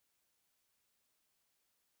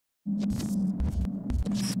What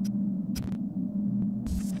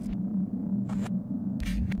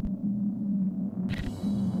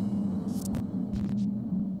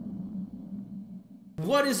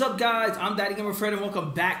is up, guys? I'm Daddy Gamer Fred, and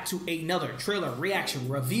welcome back to another trailer reaction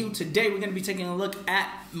review. Today we're going to be taking a look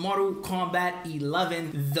at Mortal Kombat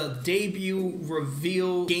 11, the debut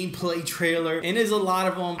reveal gameplay trailer, and there's a lot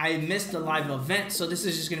of them. I missed the live event, so this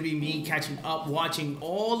is just going to be me catching up, watching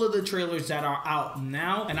all of the trailers that are out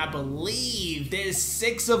now, and I believe there's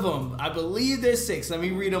 6 of them. I believe there's 6. Let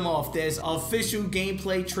me read them off. There's official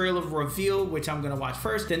gameplay trailer reveal, which I'm going to watch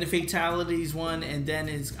first, then the fatalities one, and then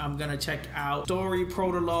I'm going to check out story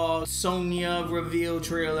prologue, Sonya reveal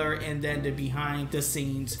trailer, and then the behind the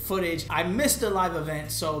scenes footage. I missed the live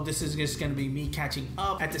event, so this is just going to be me catching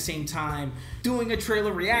up at the same time, doing a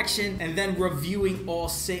trailer reaction, and then reviewing all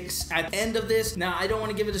 6 at the end of this. Now, I don't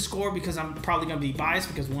want to give it a score because I'm probably going to be biased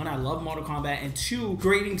because 1, I love Mortal Kombat, and 2,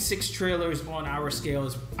 grading 6 trailers on our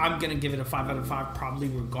scales, I'm going to give it a 5 out of 5 probably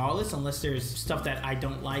regardless, unless there's stuff that I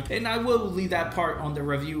don't like, and I will leave that part on the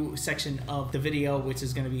review section of the video, which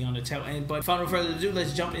is going to be on the tail end. But without further ado,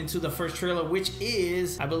 let's jump into the first trailer, which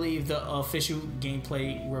is, I believe, the official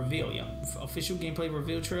gameplay reveal. Yeah, official gameplay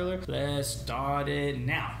reveal trailer. Let's start it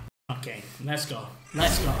now. Okay, let's go.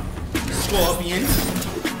 Let's go. Scorpion.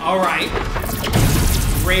 All right.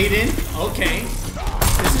 Raiden. Okay.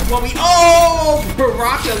 This is what we. Oh,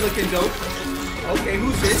 Baraka looking dope. Okay,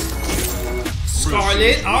 who's this?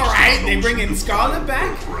 Scarlet. All right, they bringing Scarlet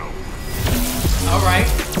back. All right.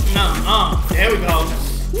 There we go.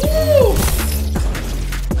 Woo!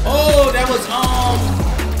 Oh, that was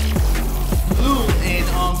blue and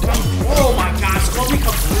oh my gosh, Scorpion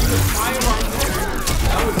comes through the fire right there.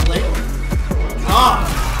 That was lit.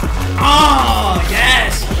 Oh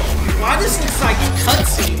yes. Why this looks like a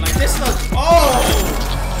cutscene? Like this looks, oh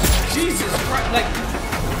Jesus Christ, like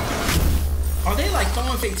are they like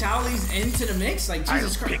throwing fatalities into the mix? Like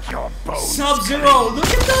Jesus Christ. Sub-Zero, look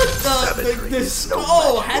at the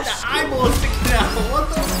skull had the eyeballs sticking out. What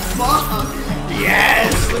the fuck?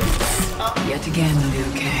 Yes! Yet again, Liu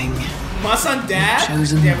Kang. My son, Dad.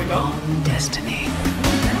 Chosen there we go. Destiny.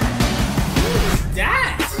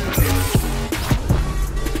 Dad.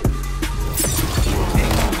 Okay,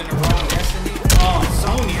 choosing the wrong destiny. Oh,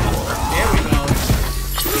 Sonya. There we go.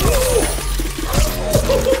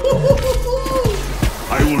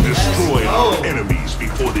 I will destroy our enemies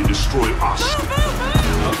before they destroy us.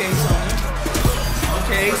 Okay, Sonya.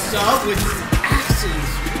 Okay, sub with axes.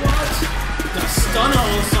 What? The stunner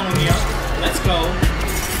on Sonya. Let's go.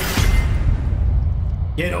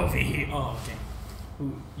 Get over here. Oh, okay.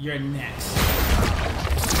 Ooh, you're next.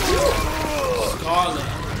 Scarlet.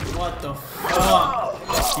 What the fuck?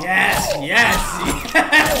 Yes, yes,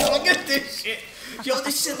 yes. Look at this shit. Yo,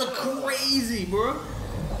 this shit look crazy, bro.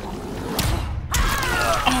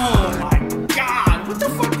 Oh my god. What the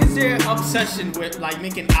fuck is their obsession with like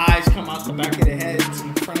making eyes come out the back of their heads,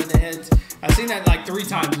 in front of their heads? I've seen that like 3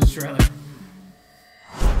 times in this trailer.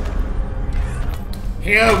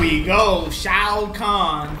 Here we go, Shao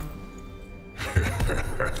Kahn.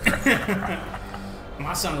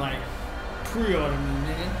 My son like pre-order me,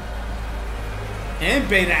 nigga. And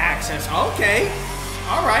beta access. Okay.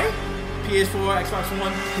 Alright. PS4, Xbox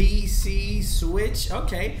One, PC, Switch.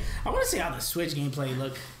 Okay. I want to see how the Switch gameplay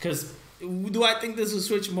look. Because do I think this was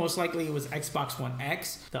Switch? Most likely it was Xbox One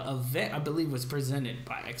X. The event, I believe, was presented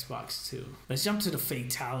by Xbox 2. Let's jump to the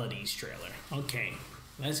fatalities trailer. Okay.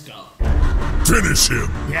 Let's go. Finish him.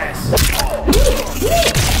 Yes.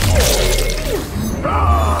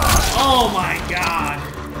 Oh my god.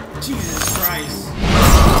 Jesus Christ.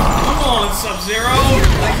 Come on, Sub-Zero.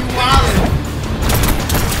 Like you wildin'.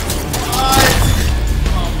 What?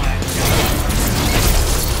 Oh my god.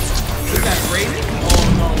 Is that Raiden? Oh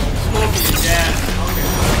no. Scorpion death. Okay.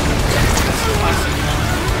 Let's go watch it.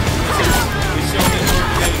 We showed it in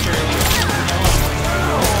the trailer.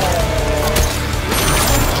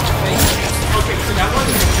 Okay, so that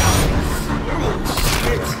wasn't the count. Oh,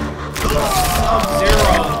 shit.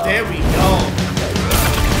 Sub-Zero. There we go.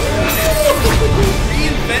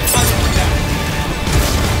 Reinvent that.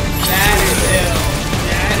 That is ill.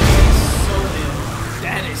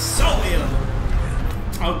 That is so ill.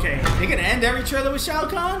 Okay, they're gonna end every trailer with Shao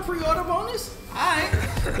Kahn pre-order bonus? Alright,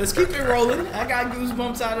 let's keep it rolling. I got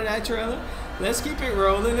goosebumps out of that trailer. Let's keep it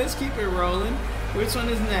rolling. Let's keep it rolling. Which one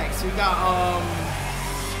is next? We got,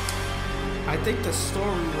 I think the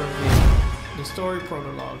story review. The story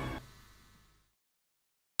prologue.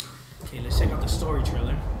 Okay, let's check out the story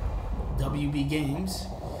trailer. WB Games.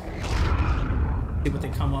 See what they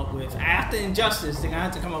come up with. After Injustice, they're gonna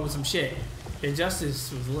have to come up with some shit.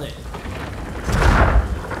 Injustice was lit.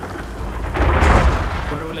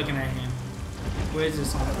 What are we looking at here? Where is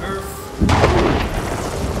this on Earth?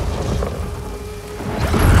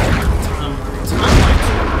 Timeline.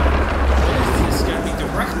 What is this? Gotta be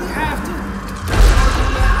directly after.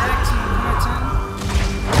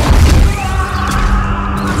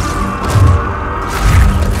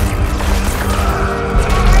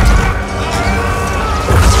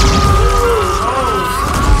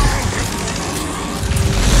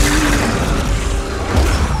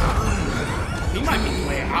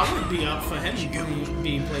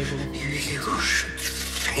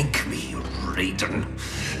 Thank me, Raiden.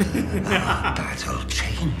 Our battle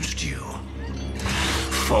changed you.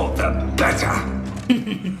 For the better.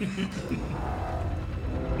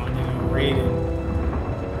 My name Raiden.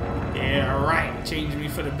 Yeah, right. Changed me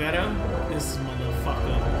for the better. This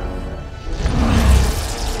motherfucker.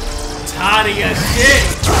 Tired of your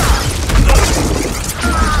shit.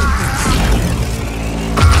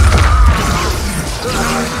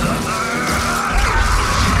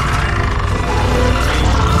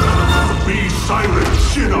 Be silent,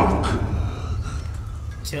 Shinnok!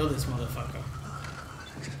 Kill this motherfucker.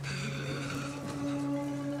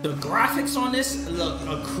 The graphics on this look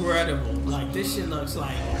incredible. Like, this shit looks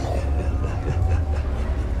like...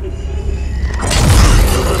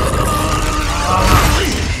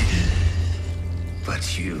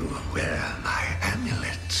 But you wear my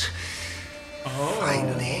amulet. Oh,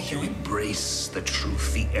 Finally, you embrace the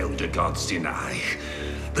truth the Elder Gods deny.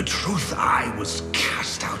 The truth I was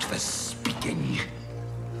cast out for speaking.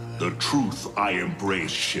 The truth I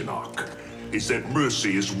embrace, Shinnok, is that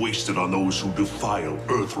mercy is wasted on those who defile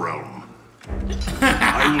Earthrealm.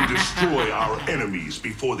 I will destroy our enemies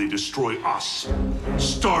before they destroy us,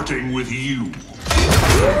 starting with you.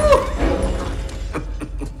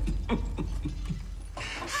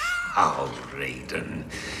 How, Raiden?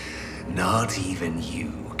 Not even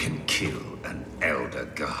you can kill an Elder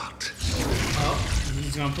God. oh,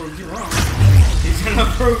 he's gonna prove you wrong. He's gonna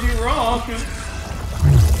prove you wrong.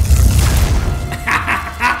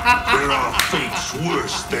 There are fates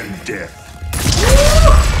worse than death.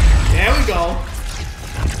 There we go.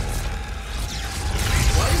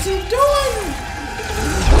 What is he doing?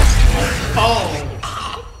 Oh.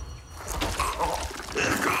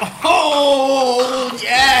 Oh,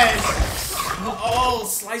 yes. Oh,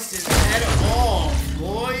 sliced his head off,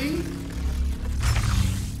 boy.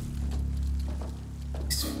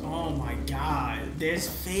 Oh my God. There's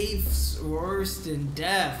faiths worse than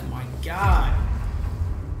death. My God.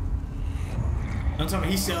 Don't tell me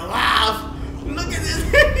he's still alive. Look at this.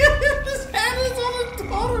 His head is on the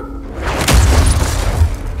bottom.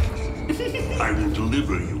 I will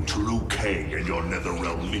deliver you to Liu Kang and your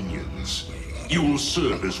Netherrealm minions. You will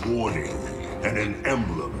serve as warning and an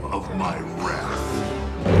emblem of my wrath.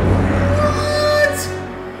 What?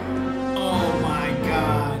 Oh my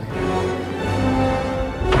God.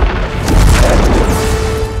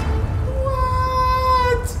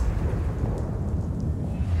 What?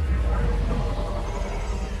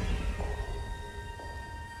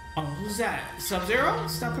 Oh, who's that? Sub-Zero?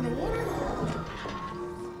 Step in the water?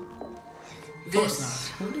 Of course not.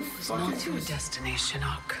 Who the Is fuck not is your this? destination,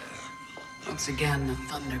 Shinnok. Once again, the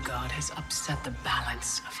Thunder God has upset the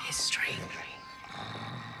balance of history.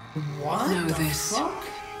 What Know the this. fuck?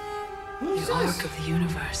 Who's The this? arc of the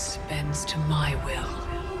universe bends to my will.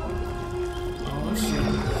 Oh shit.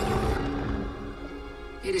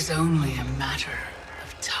 It is only a matter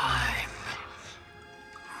of time.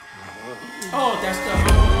 Oh, that's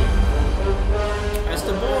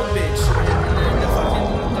the bald bitch in the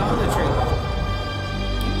fucking other trailer.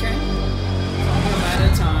 Okay. One at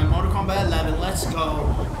a time. Mortal Kombat 11. Let's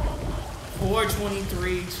go.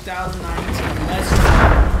 4/23/2019. Let's go.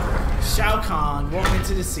 Shao Kahn walking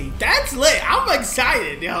into the sea. That's lit. I'm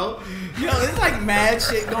excited, yo. Yo, it's like mad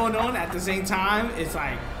shit going on at the same time. It's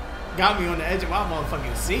like got me on the edge of my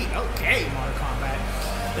motherfucking seat. Okay, Mortal Kombat.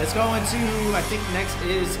 Let's go into, I think next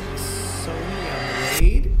is Sonya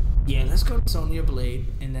Blade. Yeah, let's go to Sonya Blade,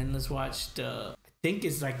 and then let's watch the, I think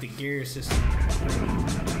it's like the gear system.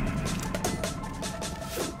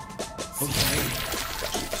 Okay.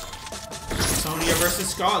 Sonya versus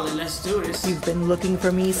Scarlet, let's do this. You've been looking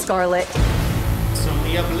for me, Scarlet.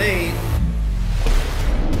 Sonya Blade.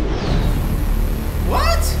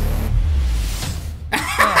 What?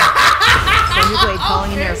 Sonya Blade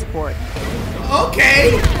calling in air support.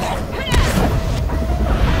 Okay.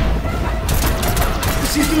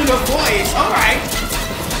 She's doing a voice. All right.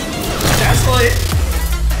 That's lit.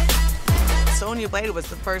 Sonya Blade was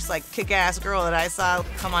the first like kick-ass girl that I saw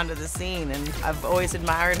come onto the scene, and I've always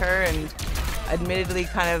admired her, and admittedly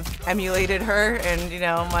kind of emulated her in, you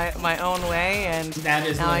know, my own way, and that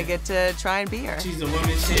is now lit. I get to try and be her. She's the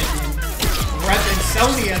women's champion. Repping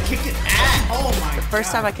Sonya, kicking ass. Oh my god.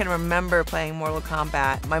 First time I can remember playing Mortal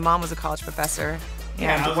Kombat, my mom was a college professor.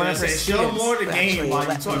 Yeah, and one of her show more the game while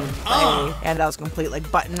you talking. And I was complete like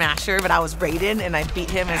button masher, but I was Raiden, and I beat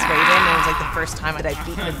him as Raiden, and it was like the first time that I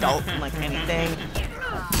beat an adult in like anything.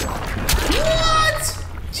 What?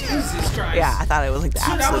 Jesus Christ. Yeah, I thought it was like the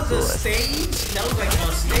absolute coolest. So that was a stage? That was like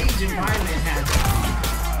a stage environment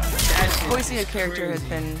happening. Voicing a character has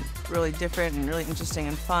been really different and really interesting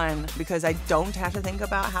and fun because I don't have to think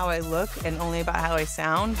about how I look and only about how I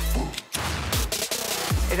sound.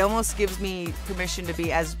 It almost gives me permission to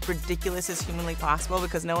be as ridiculous as humanly possible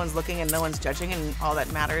because no one's looking and no one's judging, and all that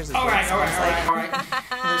matters is all right.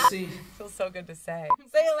 Let's see. It feels so good to say.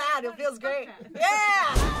 Say it loud, it feels great.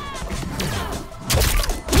 Yeah!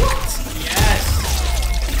 Yes!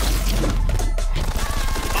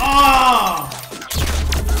 Oh!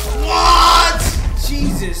 What?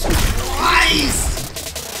 Jesus Christ!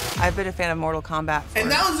 I've been a fan of Mortal Kombat for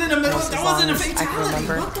and that was in the middle. That wasn't a fatality. I can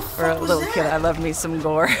remember. What the fuck for a was little that? kid, I loved me some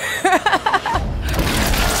gore.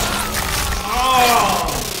 Oh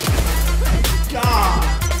God!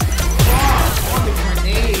 Oh, on the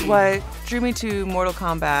grenade. What drew me to Mortal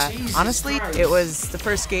Kombat, Jesus honestly, Christ. it was the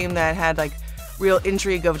first game that had like real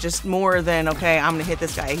intrigue of just more than, okay, I'm gonna hit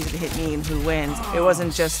this guy, he's gonna hit me, and who wins. It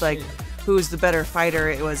wasn't just like who's the better fighter.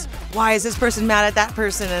 It was, why is this person mad at that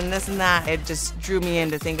person and this and that. It just drew me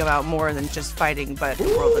in to think about more than just fighting, but the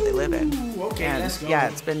world that they live in. Okay, and let's go. yeah,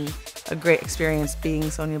 it's been a great experience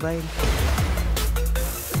being Sonya Blade.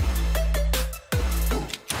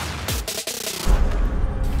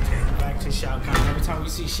 Back to Shao Kahn. Every time we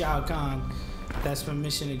see Shao Kahn, that's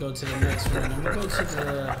permission to go to the next one. I'm gonna go to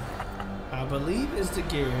the, I believe it's the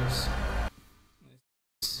gears.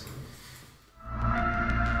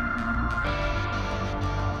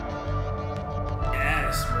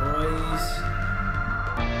 Yes, boys.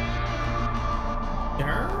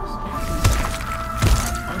 Yours?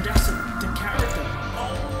 Oh, that's the character.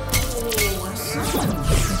 Oh, I see.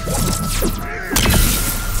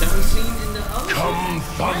 That was seen in the other. Come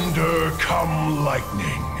thunder, come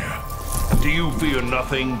lightning. Do you fear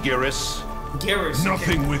nothing, Geras? Gears.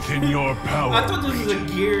 Nothing within your power. I thought this was a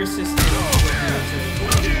gear system.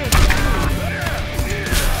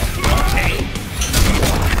 Okay.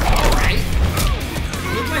 Alright.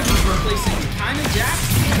 Looks like he's replacing kind of Jack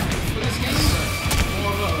for this game, but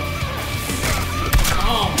more of a.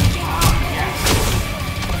 Oh my god, yes.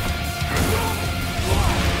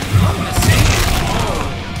 I'm the same. Oh.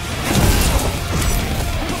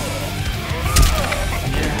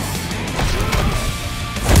 Yes.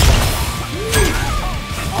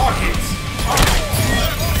 All hits. All hits.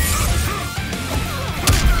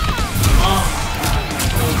 Oh.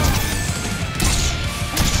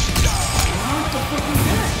 What the fuck is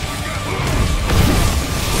that?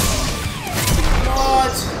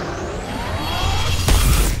 What?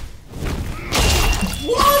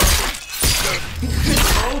 What? He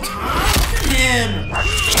control time? Him. What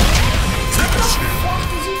the fuck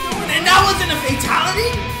is he doing? And that wasn't a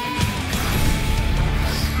fatality?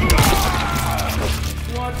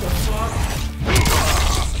 What the fuck?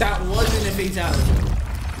 That wasn't a fatality.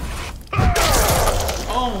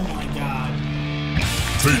 Oh my god.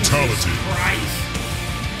 Fatality. Christ.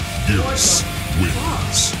 Geras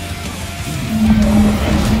wins.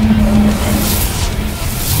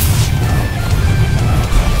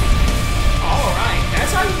 Alright,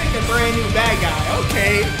 that's how you make a brand new bad guy.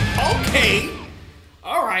 Okay. Okay.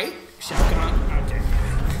 Alright. Shao Kahn. Okay.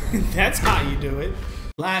 That's how you do it.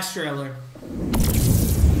 Last trailer. Let's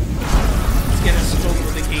get a scope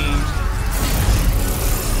of the game.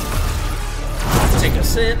 Take a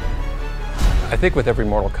sip. I think with every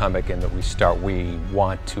Mortal Kombat game that we start, we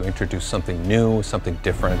want to introduce something new, something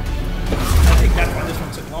different. I think that's why this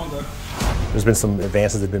one took longer. There's been some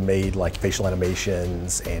advances that have been made, like facial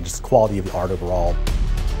animations and just the quality of the art overall.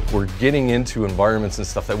 We're getting into environments and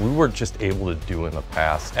stuff that we weren't just able to do in the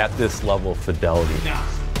past at this level of fidelity. Nah.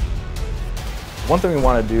 One thing we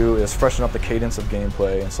want to do is freshen up the cadence of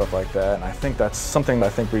gameplay and stuff like that, and I think that's something that I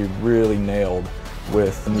think we really nailed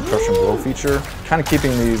with the new Crush and Blow feature. Kind of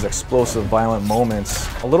keeping these explosive, violent moments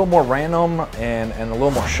a little more random and a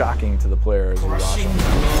little more shocking to the player as we watch them.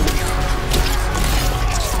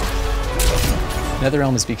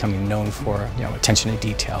 NetherRealm is becoming known for, attention to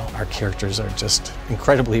detail. Our characters are just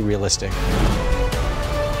incredibly realistic.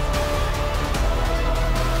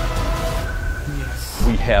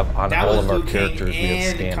 We have on That all was of our Liu Kang characters, we have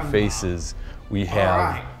and scanned Kung Lao. faces, we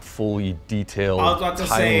have fully detailed I was about to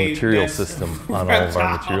time say, and material that's system on all of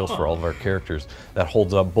our materials for all of our characters that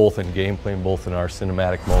holds up both in gameplay and both in our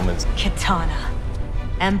cinematic moments. Kitana,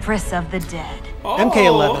 Empress of the Dead. Oh,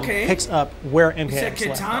 MK11 okay. picks up where You said MKX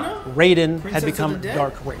left Kitana? off. Raiden Princess had of become the Dead?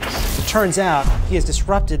 dark race. It turns out he has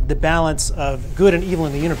disrupted the balance of good and evil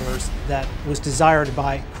in the universe that was desired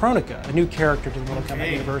by Kronika, a new character to the Mortal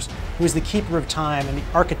Kombat universe, who is the keeper of time and the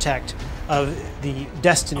architect of the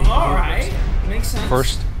destiny. All right, makes sense.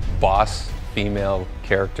 First boss female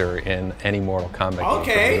character in any Mortal Kombat game.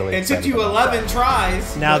 Okay, Really it took excited you about 11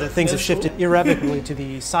 tries. Now but that things have that's shifted cool. irrevocably to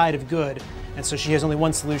the side of good, and so she has only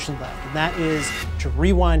one solution left, and that is to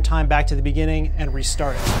rewind time back to the beginning and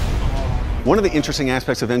restart it. One of the interesting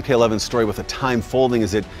aspects of MK11's story with the time folding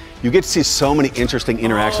is that you get to see so many interesting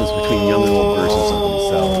interactions between young and old versions of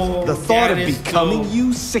themselves. The thought That of is becoming dope.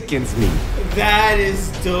 you sickens me. That is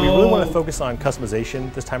dope. We really want to focus on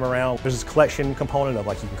customization this time around. There's this collection component of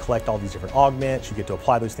like you can collect all these different augments, you get to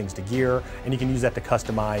apply those things to gear, and you can use that to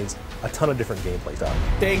customize a ton of different gameplay stuff.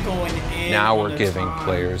 They going in. Now on we're the giving time.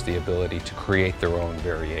 players the ability to create their own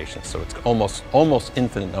variations. So it's almost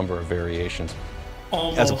infinite number of variations.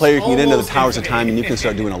 As a player, you can get into the Almost Towers of infinite. Time and you can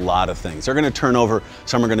start doing a lot of things. They're going to turn over,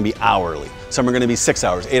 some are going to be hourly, some are going to be 6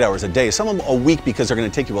 hours, 8 hours a day, some of them a week because they're going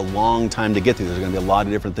to take you a long time to get through. There's going to be a lot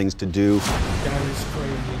of different things to do. That is crazy.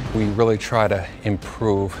 We really try to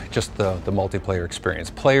improve just the multiplayer experience.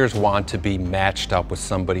 Players want to be matched up with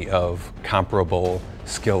somebody of comparable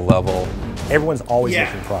skill level. Everyone's always Yeah.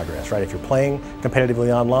 making progress, right? If you're playing competitively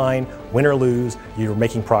online, win or lose, you're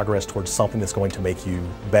making progress towards something that's going to make you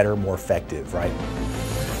better, more effective, right?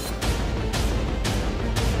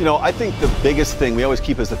 You know, I think the biggest thing we always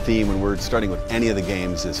keep as a theme when we're starting with any of the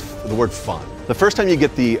games is the word fun. The first time you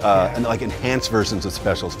get the like enhanced versions of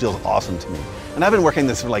specials feels awesome to me. And I've been working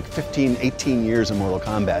this for like 15, 18 years in Mortal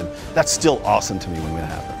Kombat. That's still awesome to me when it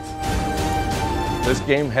happens. This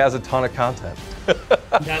game has a ton of content.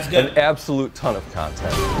 That's good. An absolute ton of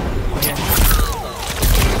content.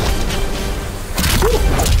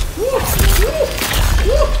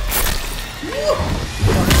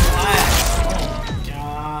 Oh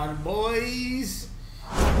God, boys.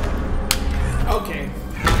 Okay.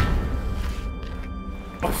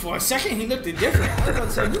 Oh, for a second he looked different. I was about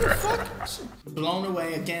to say, who the fuck? Blown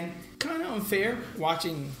away again. Kind of unfair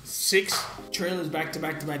watching 6 trailers back to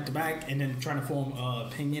back to back to back and then trying to form an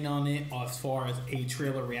opinion on it as far as a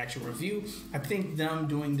trailer reaction review. I think them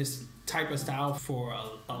doing this type of style for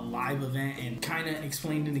a live event and kind of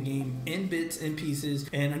explaining the game in bits and pieces.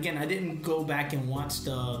 And again, I didn't go back and watch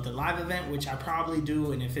the live event, which I probably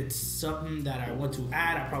do, and if it's something that I want to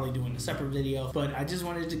add, I probably do in a separate video. But I just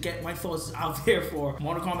wanted to get my thoughts out there for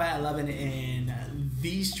Mortal Kombat 11 and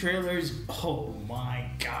these trailers. Oh my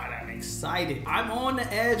God, I'm excited. I'm on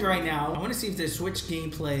the edge right now. I want to see if there's Switch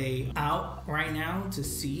gameplay out right now to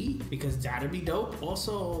see, because that'd be dope.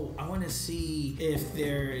 Also, I want to see if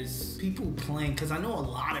there's people playing, because I know a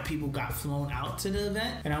lot of people got flown out to the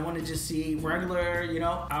event, and I want to just see regular, you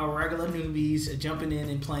know, our regular newbies jumping in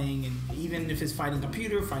and playing, and even if it's fighting a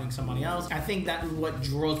computer, fighting somebody else. I think that is what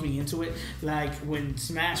draws me into it. Like when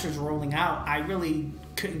Smash was rolling out, I really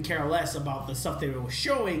couldn't care less about the stuff they were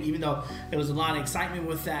showing, even though there was a lot of excitement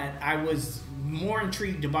with that. I was more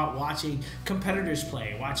intrigued about watching competitors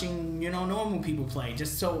play, watching, you know, normal people play,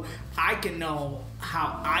 just so I can know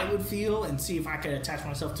how I would feel and see if I could attach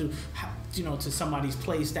myself to, you know, to somebody's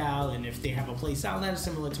play style, and if they have a play style that is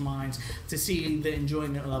similar to mine, to see the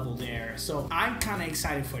enjoyment level there. So I'm kind of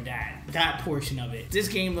excited for that portion of it. This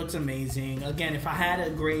game looks amazing. Again, if I had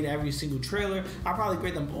to grade every single trailer, I'd probably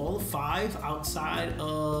grade them all 5 outside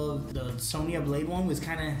of the Sonya Blade one was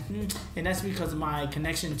kind of, and that's because of my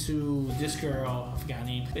connection to this girl, I forgot her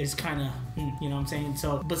name, is kind of, you know what I'm saying?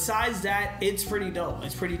 So besides that, it's pretty dope.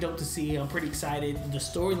 It's pretty dope to see. I'm pretty excited. The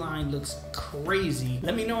storyline looks crazy.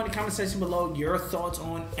 Let me know in the comment section below your thoughts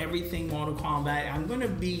on everything Mortal Kombat. I'm going to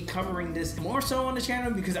be covering this more so on the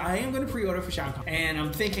channel because I am going to pre-order for Shotgun. And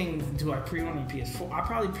I'm thinking, do I pre-order on PS4? I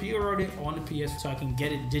probably pre-order it on the PS so I can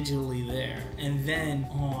get it digitally there. And then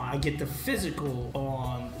I get the physical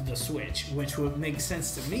on the Switch, which would make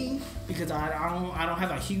sense to me because I don't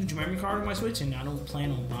have a huge memory card on my Switch, and I don't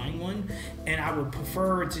plan on buying one. And I would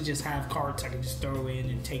prefer to just have cards I can just throw in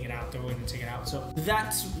and take it out, throw in and take it out. So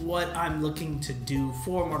that's what I'm looking to do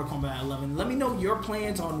for Mortal Kombat 11. Let me know your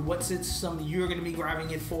plans on what system you're going to be grabbing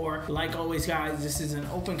it for. Like always, guys, this is an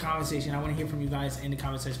open conversation. I want to hear from you guys in the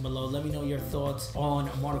comment section below. Let me know your thoughts on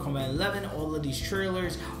Mortal Kombat 11, all of these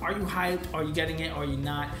trailers. Are you hyped? Are you getting it? Are you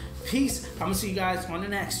not? Peace. I'm gonna see you guys on the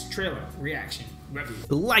next trailer reaction review.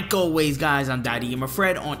 Like always, guys, I'm Daddy Gamer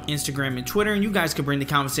Fred on Instagram and Twitter, and you guys can bring the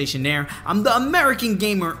conversation there. I'm the American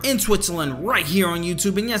Gamer in Switzerland right here on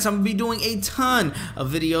YouTube, and yes, I'm gonna be doing a ton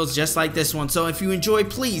of videos just like this one. So if you enjoy,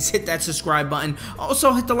 please hit that subscribe button.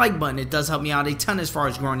 Also hit the like button. It does help me out a ton as far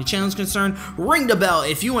as growing the channel is concerned. Ring the bell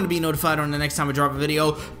if you want to be notified on the next time I drop a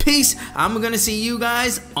video. Peace. I'm gonna see you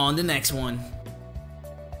guys on the next one.